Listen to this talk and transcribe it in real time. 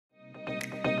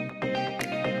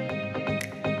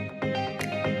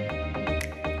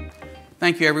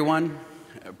Thank you, everyone.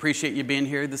 Appreciate you being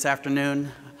here this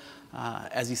afternoon.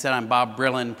 As you said, I'm Bob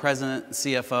Brillen, President and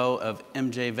CFO of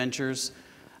MJ Ventures,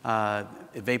 Vapen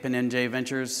MJ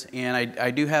Ventures, and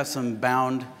I do have some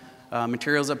bound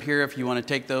materials up here. If you want to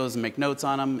take those and make notes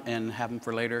on them and have them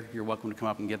for later, you're welcome to come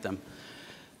up and get them.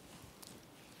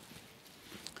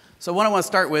 So what I want to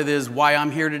start with is why I'm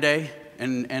here today,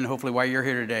 and hopefully why you're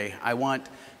here today. I want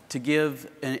to give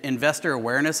an investor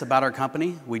awareness about our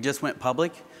company. We just went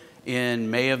public in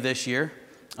May of this year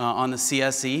on the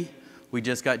CSE. We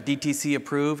just got DTC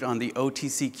approved on the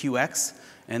OTCQX,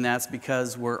 and that's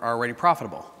because we're already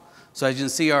profitable. So as you can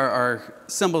see, our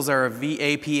symbols are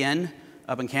VAPN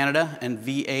up in Canada and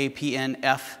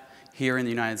VAPNF here in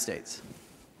the United States.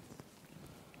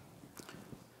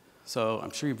 So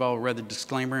I'm sure you've all read the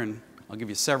disclaimer, and I'll give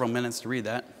you several minutes to read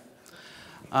that.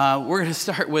 We're going to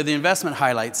start with the investment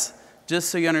highlights, just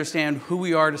so you understand who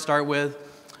we are to start with.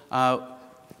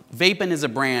 Vapen is a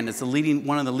brand. It's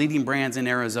one of the leading brands in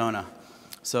Arizona.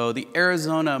 So the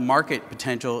Arizona market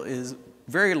potential is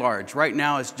very large. Right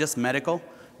now, it's just medical.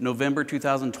 November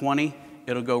 2020,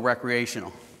 it'll go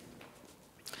recreational.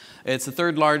 It's the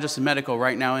third largest medical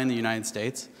right now in the United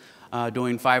States,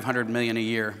 doing $500 million a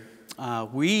year.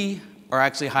 We are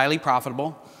actually highly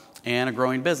profitable and a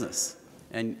growing business.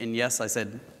 And yes, I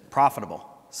said profitable.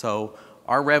 So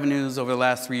our revenues over the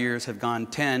last 3 years have gone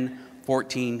 10,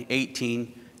 14,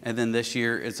 18, and then this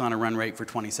year it's on a run rate for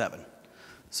 27.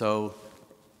 So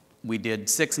we did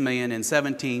 $6 million in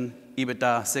 17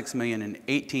 EBITDA, $6 million in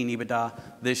 18 EBITDA,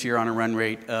 this year on a run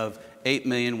rate of $8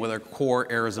 million with our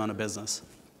core Arizona business.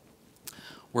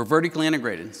 We're vertically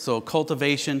integrated, so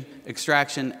cultivation,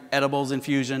 extraction, edibles,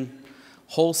 infusion,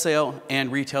 wholesale,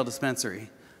 and retail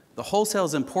dispensary. The wholesale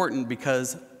is important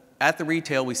because at the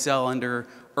retail we sell under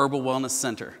Herbal Wellness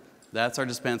Center. That's our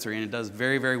dispensary, and it does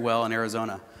very, very well in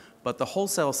Arizona. But the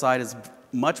wholesale side is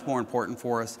much more important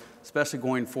for us, especially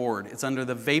going forward. It's under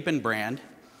the Vapen brand,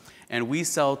 and we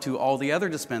sell to all the other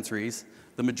dispensaries,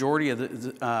 the majority of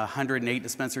the 108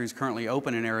 dispensaries currently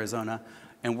open in Arizona,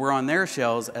 and we're on their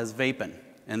shelves as Vapen.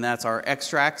 And that's our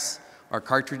extracts, our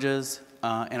cartridges,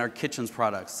 and our kitchens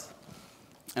products.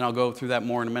 And I'll go through that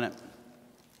more in a minute.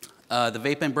 The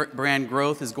Vapen brand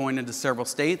growth is going into several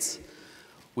states.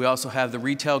 We also have the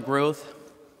retail growth,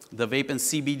 the Vapen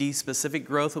CBD specific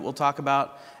growth that we'll talk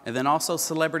about, and then also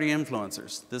celebrity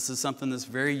influencers. This is something that's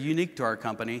very unique to our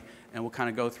company, and we'll kind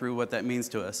of go through what that means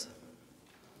to us.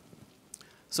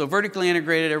 So vertically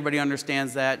integrated, everybody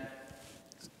understands that,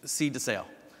 seed to sale.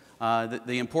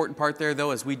 The important part there,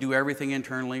 though, is we do everything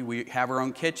internally. We have our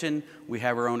own kitchen, we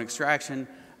have our own extraction,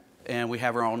 and we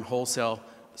have our own wholesale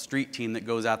street team that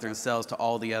goes out there and sells to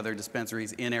all the other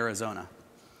dispensaries in Arizona.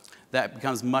 That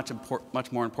becomes much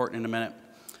more important in a minute.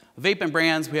 Vapen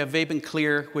brands, we have Vapen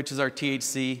Clear, which is our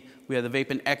THC. We have the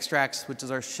Vapen Extracts, which is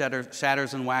our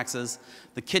shatters and waxes.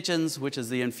 The Kitchens, which is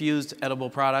the infused edible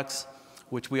products,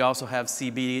 which we also have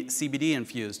CBD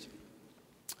infused.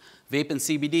 Vapen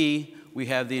CBD, we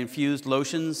have the infused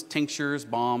lotions, tinctures,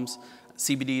 balms,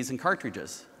 CBDs, and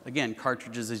cartridges. Again,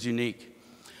 cartridges is unique.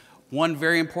 One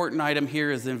very important item here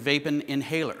is the Vapen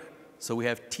inhaler. So we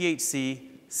have THC,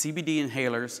 CBD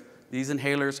inhalers. These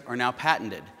inhalers are now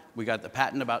patented. We got the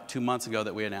patent about 2 months ago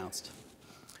that we announced.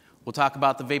 We'll talk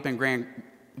about the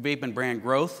Vapen brand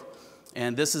growth,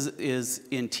 and this is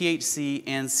in THC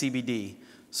and CBD.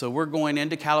 So we're going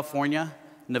into California,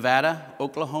 Nevada,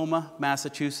 Oklahoma,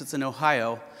 Massachusetts, and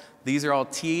Ohio. These are all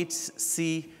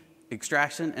THC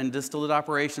extraction and distillate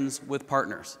operations with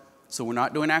partners. So we're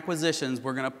not doing acquisitions,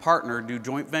 we're gonna partner, do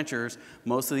joint ventures.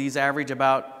 Most of these average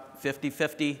about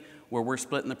 50-50, where we're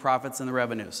splitting the profits and the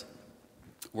revenues.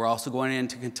 We're also going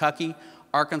into Kentucky,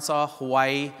 Arkansas,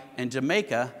 Hawaii, and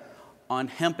Jamaica on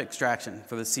hemp extraction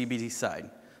for the CBD side.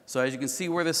 So as you can see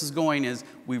where this is going is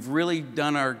we've really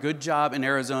done our good job in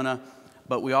Arizona,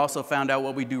 but we also found out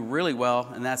what we do really well,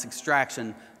 and that's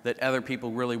extraction that other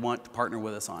people really want to partner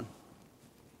with us on.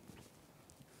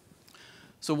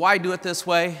 So why do it this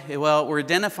way? Well, we're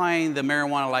identifying the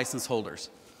marijuana license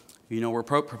holders. You know, we're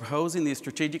proposing these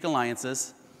strategic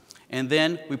alliances, and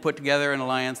then we put together an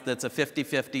alliance that's a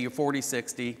 50-50 or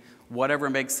 40-60, whatever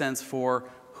makes sense for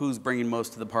who's bringing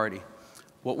most to the party.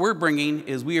 What we're bringing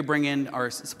is we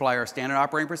supply our standard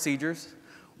operating procedures.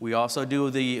 We also do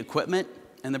the equipment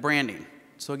and the branding.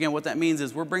 So again, what that means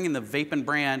is we're bringing the Vapen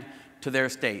brand to their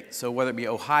state. So whether it be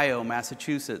Ohio,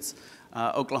 Massachusetts,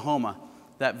 Oklahoma,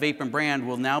 that Vapen brand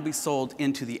will now be sold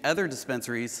into the other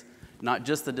dispensaries, not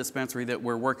just the dispensary that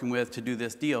we're working with to do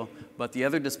this deal, but the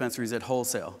other dispensaries at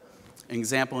wholesale. An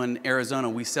example, in Arizona,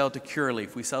 we sell to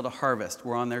Cureleaf, we sell to Harvest,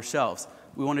 we're on their shelves.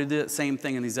 We want to do the same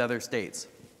thing in these other states.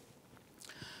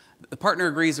 The partner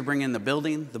agrees to bring in the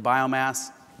building, the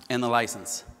biomass, and the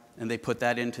license, and they put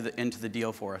that into the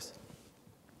deal for us.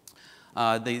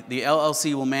 The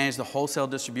LLC will manage the wholesale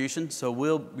distribution, so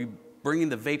we'll be bringing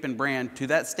the Vapen brand to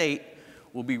that state.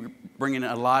 We'll be bringing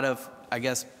a lot of, I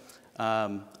guess,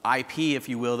 IP, if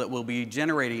you will, that we'll be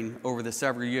generating over the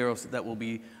several years that we'll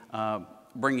be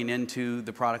bringing into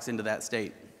the products into that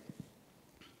state.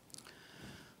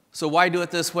 So why do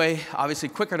it this way? Obviously,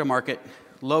 quicker to market,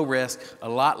 low risk, a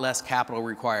lot less capital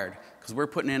required, because we're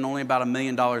putting in only about $1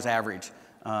 million average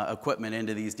equipment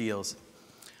into these deals.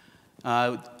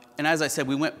 And as I said,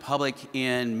 we went public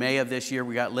in May of this year.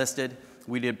 We got listed.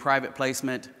 We did private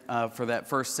placement for that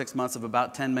first 6 months of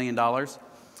about $10 million.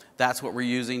 That's what we're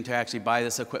using to actually buy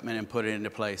this equipment and put it into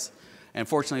place. And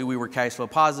fortunately, we were cash flow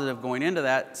positive going into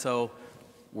that, so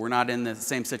we're not in the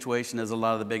same situation as a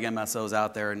lot of the big MSOs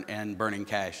out there and burning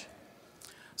cash.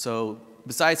 So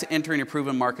besides entering a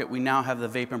proven market, we now have the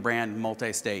Vapen brand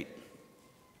multi-state.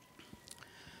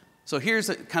 So here's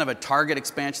kind of a target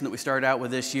expansion that we started out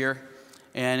with this year.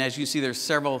 And as you see, there's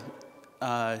several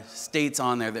states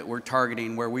on there that we're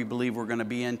targeting where we believe we're going to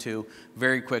be into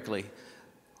very quickly.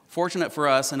 Fortunate for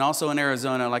us, and also in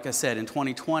Arizona, like I said, in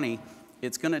 2020,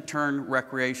 it's going to turn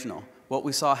recreational. What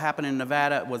we saw happen in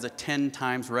Nevada was a 10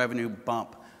 times revenue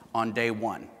bump on day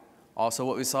one. Also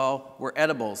what we saw were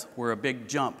edibles were a big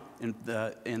jump in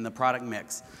the product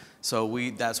mix. So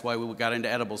that's why we got into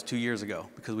edibles 2 years ago,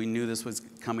 because we knew this was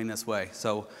coming this way.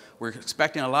 So we're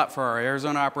expecting a lot for our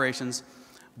Arizona operations,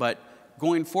 but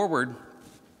going forward,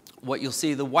 what you'll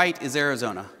see, the white is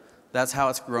Arizona. That's how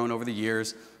it's grown over the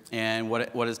years and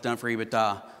what it's done for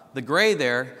EBITDA. The gray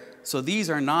there, so these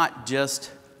are not just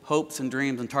hopes and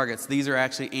dreams and targets. These are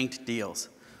actually inked deals.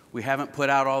 We haven't put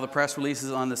out all the press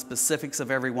releases on the specifics of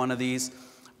every one of these,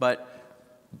 but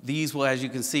these will, as you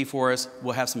can see for us,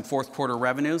 will have some fourth quarter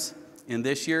revenues in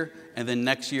this year, and then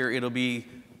next year it'll be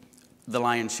the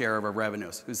lion's share of our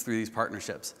revenues is through these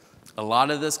partnerships. A lot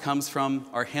of this comes from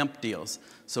our hemp deals.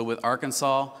 So with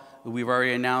Arkansas, we've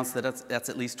already announced that that's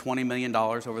at least $20 million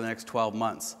over the next 12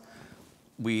 months.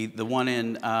 The one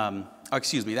in,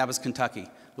 that was Kentucky.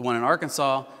 The one in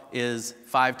Arkansas is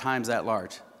 5 times that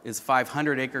large. It's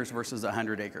 500 acres versus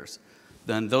 100 acres.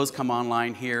 Then those come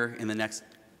online here in the next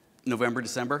November,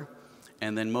 December.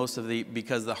 And then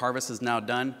because the harvest is now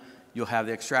done, you'll have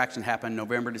the extraction happen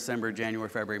November, December, January,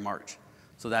 February, March.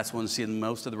 So that's when you see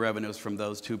most of the revenues from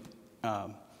those two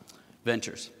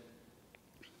ventures.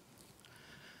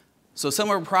 So some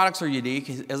of our products are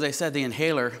unique. As I said, the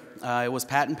inhaler, it was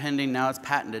patent pending, now it's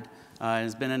patented, and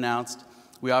has been announced.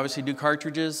 We obviously do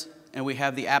cartridges, and we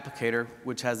have the applicator,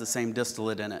 which has the same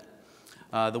distillate in it.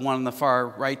 The one on the far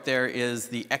right there is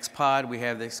the X-Pod. We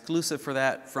have the exclusive for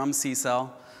that from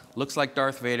C-Cell. Looks like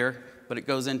Darth Vader, but it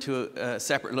goes into a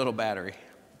separate little battery.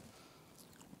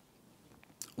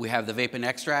 We have the Vapen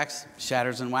extracts,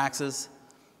 shatters and waxes.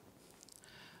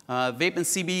 Vapen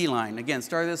CBD line, again,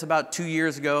 started this about 2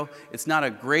 years ago. It's not a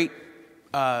great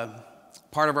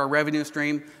part of our revenue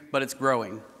stream, but it's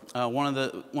growing. One of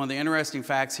the interesting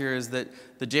facts here is that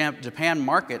the Japan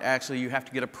market, actually, you have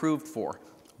to get approved for.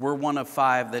 We're one of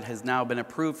 5 that has now been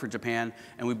approved for Japan,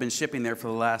 and we've been shipping there for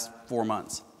the last 4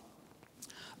 months.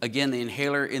 Again, the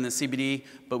inhaler in the CBD,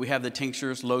 but we have the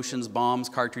tinctures, lotions, balms,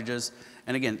 cartridges.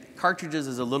 And again, cartridges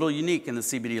is a little unique in the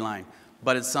CBD line,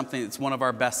 but it's one of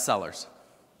our best sellers.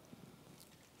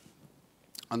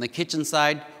 On the kitchen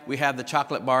side, we have the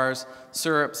chocolate bars,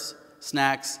 syrups,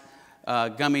 snacks,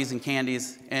 gummies and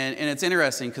candies. And it's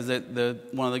interesting because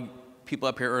one of the people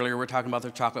up here earlier were talking about their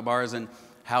chocolate bars and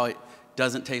how it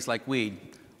doesn't taste like weed.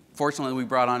 Fortunately, we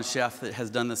brought on a chef that has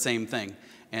done the same thing.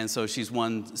 And so she's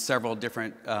won several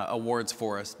different awards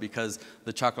for us because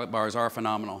the chocolate bars are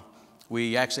phenomenal.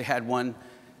 We actually had one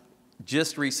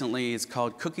just recently. It's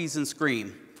called Cookies and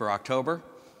Scream for October.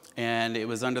 And it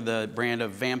was under the brand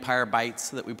of Vampire Bites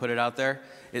that we put it out there.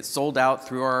 It sold out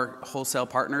through our wholesale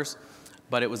partners,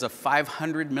 but it was a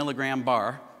 500 milligram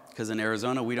bar, because in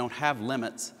Arizona we don't have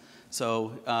limits.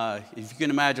 So if you can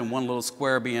imagine one little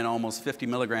square being almost 50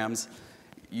 milligrams,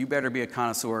 you better be a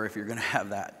connoisseur if you're going to have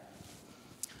that.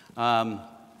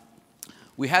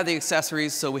 We have the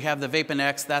accessories, so we have the Vapen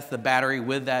X, that's the battery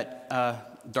with that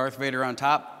Darth Vader on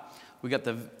top. We got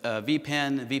the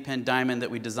V-Pen Diamond that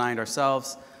we designed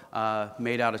ourselves,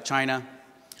 made out of China.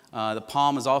 The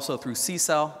palm is also through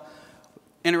C-Cell.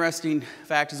 Interesting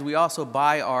fact is we also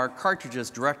buy our cartridges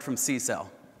direct from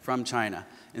C-Cell, from China,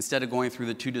 instead of going through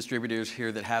the 2 distributors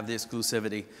here that have the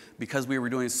exclusivity. Because we were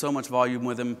doing so much volume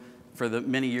with them for the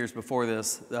many years before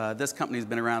this, this company's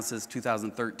been around since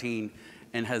 2013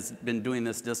 and has been doing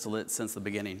this distillate since the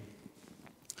beginning.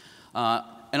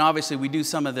 And obviously, we do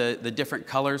some of the different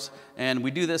colors, and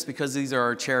we do this because these are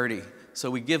our charity. So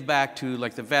we give back to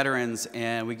like the veterans,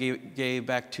 and we gave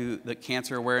back to the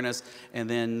cancer awareness, and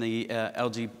then the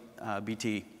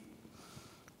LGBT.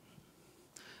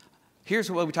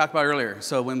 Here's what we talked about earlier.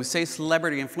 So when we say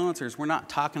celebrity influencers, we're not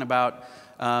talking about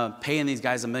paying these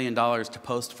guys $1 million to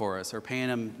post for us, or paying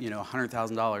them,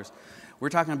 $100,000. We're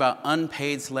talking about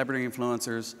unpaid celebrity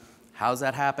influencers. How's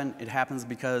that happen? It happens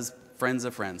because friends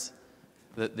of friends.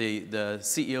 The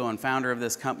CEO and founder of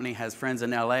this company has friends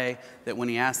in LA that when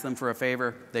he asks them for a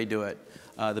favor, they do it.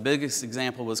 The biggest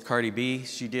example was Cardi B.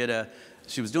 She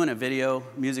was doing a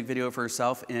music video for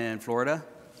herself in Florida.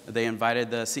 They invited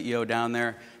the CEO down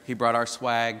there. He brought our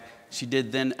swag. She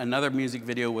did then another music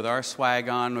video with our swag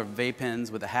on, with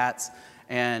Vapens, with the hats,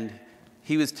 and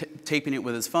he was taping it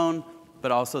with his phone,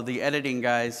 but also the editing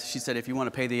guys, she said, if you want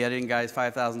to pay the editing guys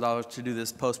 $5,000 to do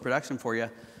this post-production for you,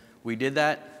 we did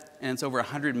that. And it's over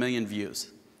 100 million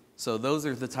views. So those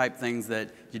are the type things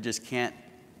that you just can't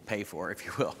pay for, if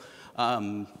you will.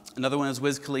 Another one is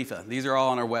Wiz Khalifa. These are all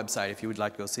on our website if you would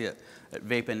like to go see it at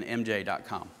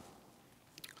vapenmj.com.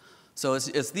 So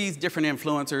it's these different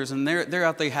influencers, and they're out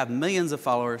there, they have millions of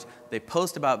followers. They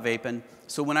post about Vapen.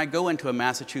 So when I go into a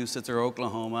Massachusetts or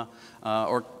Oklahoma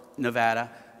or Nevada,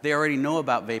 they already know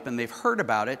about Vapen. They've heard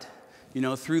about it,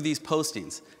 through these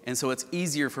postings. And so it's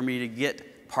easier for me to get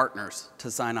partners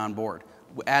to sign on board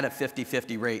at a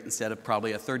 50-50 rate instead of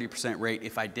probably a 30% rate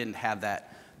if I didn't have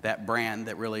that brand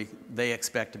that really they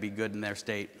expect to be good in their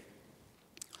state.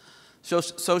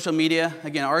 Social media,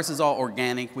 again, ours is all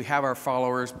organic. We have our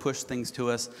followers push things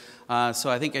to us. So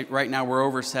I think right now we're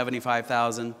over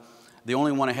 75,000. The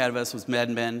only one ahead of us was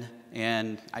MedMen,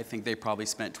 and I think they probably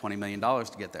spent $20 million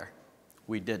to get there.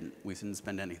 We didn't. We didn't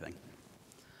spend anything.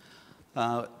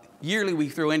 Yearly, we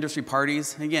throw industry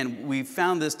parties. Again, we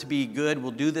found this to be good.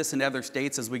 We'll do this in other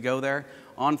states as we go there.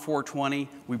 On 420,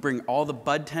 we bring all the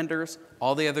bud tenders,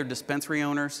 all the other dispensary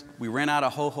owners. We rent out a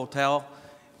whole hotel,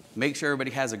 make sure everybody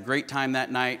has a great time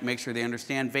that night, make sure they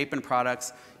understand Vapen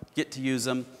products, get to use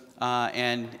them,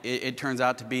 and it turns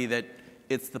out to be that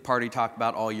it's the party talked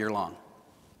about all year long.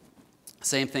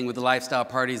 Same thing with the lifestyle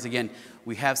parties. Again,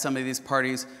 we have some of these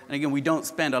parties, and again, we don't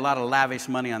spend a lot of lavish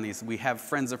money on these. We have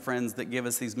friends of friends that give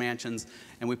us these mansions,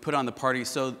 and we put on the party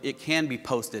so it can be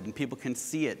posted and people can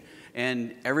see it,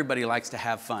 and everybody likes to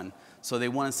have fun. So they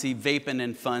want to see Vapen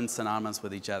and fun synonymous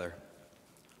with each other.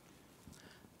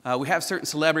 We have certain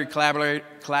celebrity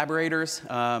collaborators.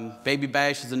 Baby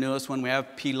Bash is the newest one. We have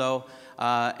Pilo.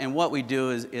 And what we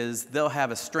do is they'll have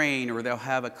a strain or they'll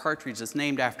have a cartridge that's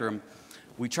named after them.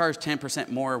 We charge 10%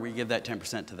 more, we give that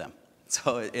 10% to them.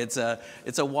 So it's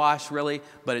a wash, really,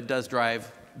 but it does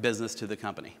drive business to the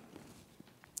company.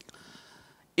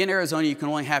 In Arizona, you can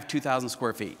only have 2,000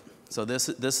 square feet. So this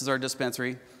is our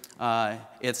dispensary.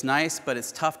 It's nice, but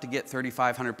it's tough to get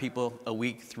 3,500 people a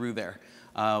week through there.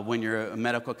 When you're a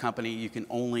medical company, you can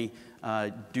only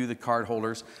do the card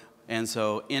holders. And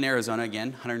so in Arizona,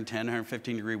 again, 110,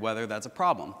 115 degree weather, that's a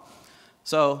problem.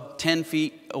 So 10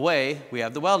 feet away, we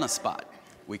have the wellness spot.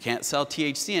 We can't sell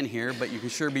THC in here, but you can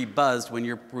sure be buzzed when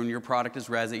your product is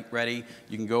ready.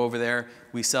 You can go over there.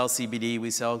 We sell CBD,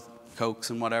 we sell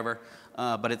Cokes and whatever.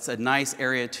 But it's a nice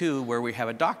area, too, where we have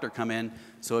a doctor come in.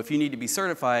 So if you need to be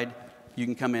certified, you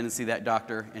can come in and see that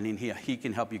doctor, and he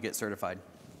can help you get certified.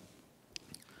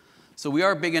 So we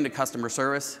are big into customer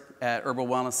service at Herbal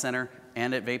Wellness Center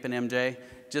and at Vapen MJ,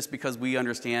 just because we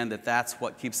understand that that's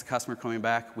what keeps the customer coming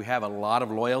back. We have a lot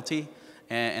of loyalty,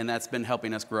 and that's been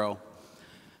helping us grow.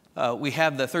 We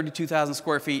have the 32,000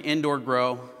 square feet indoor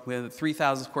grow. We have the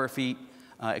 3,000 square feet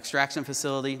extraction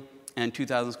facility and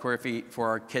 2,000 square feet for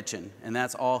our kitchen. And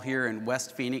that's all here in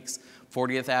West Phoenix,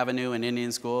 40th Avenue and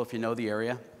Indian School, if you know the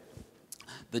area.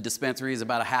 The dispensary is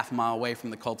about a half mile away from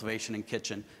the cultivation and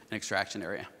kitchen and extraction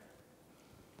area.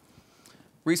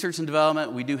 Research and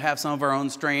development, we do have some of our own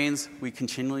strains. We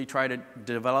continually try to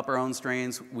develop our own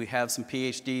strains. We have some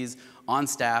PhDs on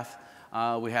staff.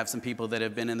 We have some people that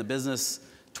have been in the business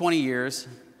 20 years.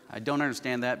 I don't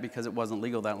understand that because it wasn't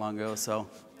legal that long ago, so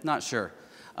not sure.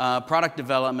 Product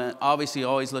development, obviously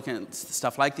always looking at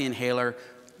stuff like the inhaler,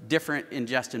 different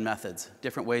ingestion methods,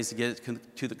 different ways to get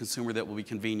it to the consumer that will be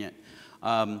convenient.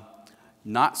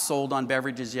 Not sold on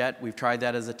beverages yet. We've tried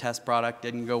that as a test product,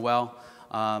 didn't go well.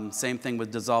 Same thing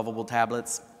with dissolvable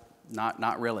tablets,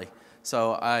 not really.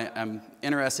 So I'm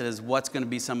interested as what's going to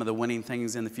be some of the winning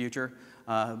things in the future,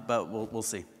 but we'll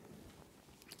see.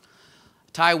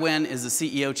 Ty Nguyen is the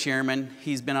CEO chairman.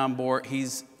 He's been on board.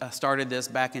 He's started this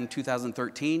back in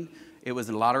 2013. It was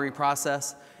a lottery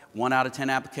process. 1 out of 10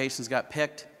 applications got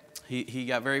picked. He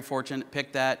got very fortunate,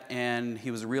 picked that, and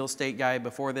he was a real estate guy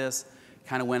before this,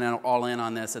 kind of went all in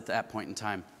on this at that point in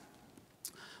time.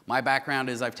 My background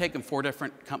is I've taken 4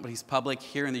 different companies public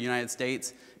here in the United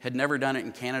States, had never done it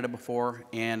in Canada before,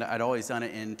 and I'd always done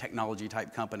it in technology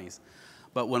type companies.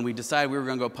 But when we decided we were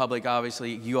going to go public,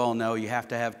 obviously, you all know you have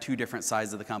to have 2 different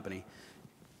sides of the company.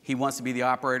 He wants to be the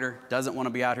operator, doesn't want to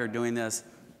be out here doing this.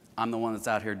 I'm the one that's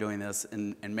out here doing this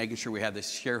and making sure we have this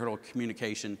shareholder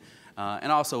communication.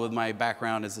 And also with my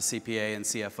background as a CPA and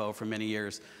CFO for many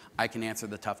years, I can answer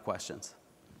the tough questions.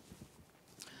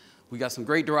 We got some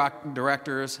great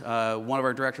directors. One of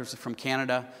our directors is from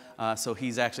Canada, so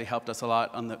he's actually helped us a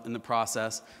lot in the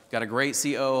process. Got a great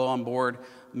COO on board.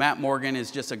 Matt Morgan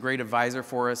is just a great advisor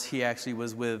for us. He actually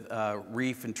was with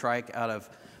Reef and Trike out of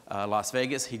Las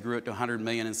Vegas. He grew it to 100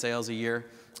 million in sales a year,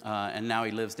 and now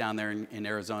he lives down there in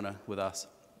Arizona with us.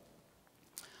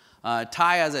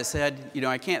 Ty, as I said,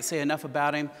 I can't say enough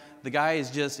about him. The guy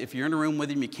is just, if you're in a room with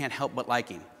him, you can't help but like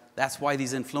him. That's why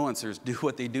these influencers do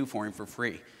what they do for him for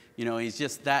free. He's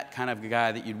just that kind of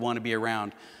guy that you'd want to be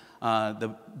around.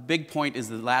 The big point is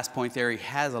the last point there. He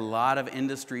has a lot of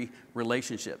industry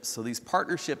relationships. So these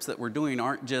partnerships that we're doing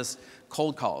aren't just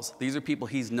cold calls. These are people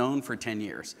he's known for 10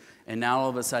 years. And now all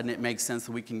of a sudden it makes sense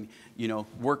that we can,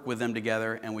 work with them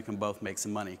together and we can both make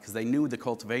some money. Because they knew the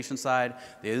cultivation side,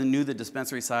 they knew the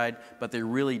dispensary side, but they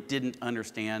really didn't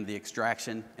understand the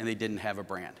extraction and they didn't have a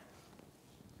brand.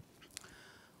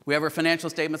 We have our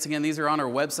financial statements. Again, these are on our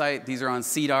website. These are on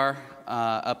CDAR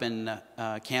up in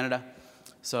Canada.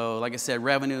 So like I said,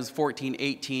 revenues 14,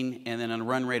 18, and then a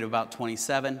run rate of about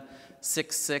 27,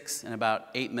 6, and about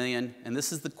 8 million. And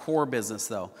this is the core business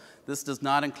though. This does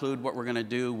not include what we're going to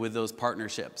do with those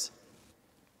partnerships.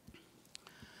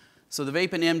 So the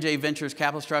Vapen MJ Ventures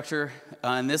capital structure,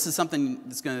 and this is something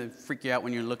that's going to freak you out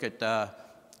when you look at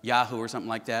Yahoo or something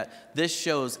like that. This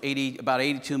shows about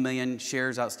 82 million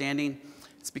shares outstanding.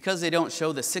 It's because they don't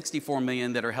show the 64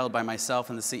 million that are held by myself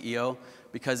and the CEO,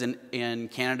 because in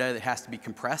Canada it has to be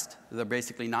compressed. They're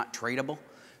basically not tradable,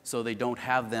 so they don't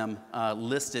have them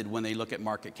listed when they look at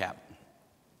market cap.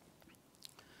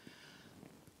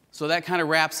 So that kind of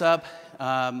wraps up.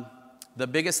 The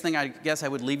biggest thing I guess I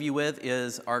would leave you with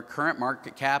is our current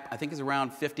market cap, I think is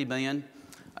around 50 million.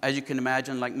 As you can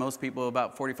imagine, like most people,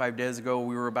 about 45 days ago,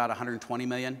 we were about 120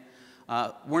 million.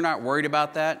 We're not worried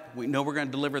about that. We know we're going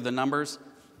to deliver the numbers.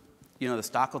 The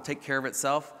stock will take care of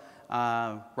itself.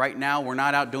 Right now, we're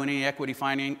not out doing any equity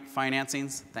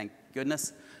financings, thank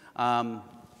goodness.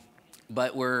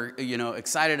 But we're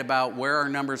excited about where our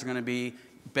numbers are going to be.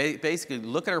 Basically,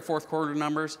 look at our fourth quarter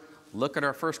numbers, look at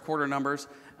our first quarter numbers,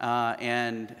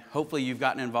 and hopefully you've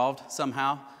gotten involved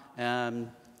somehow.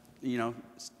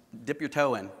 Dip your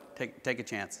toe in, take a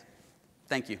chance.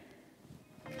 Thank you.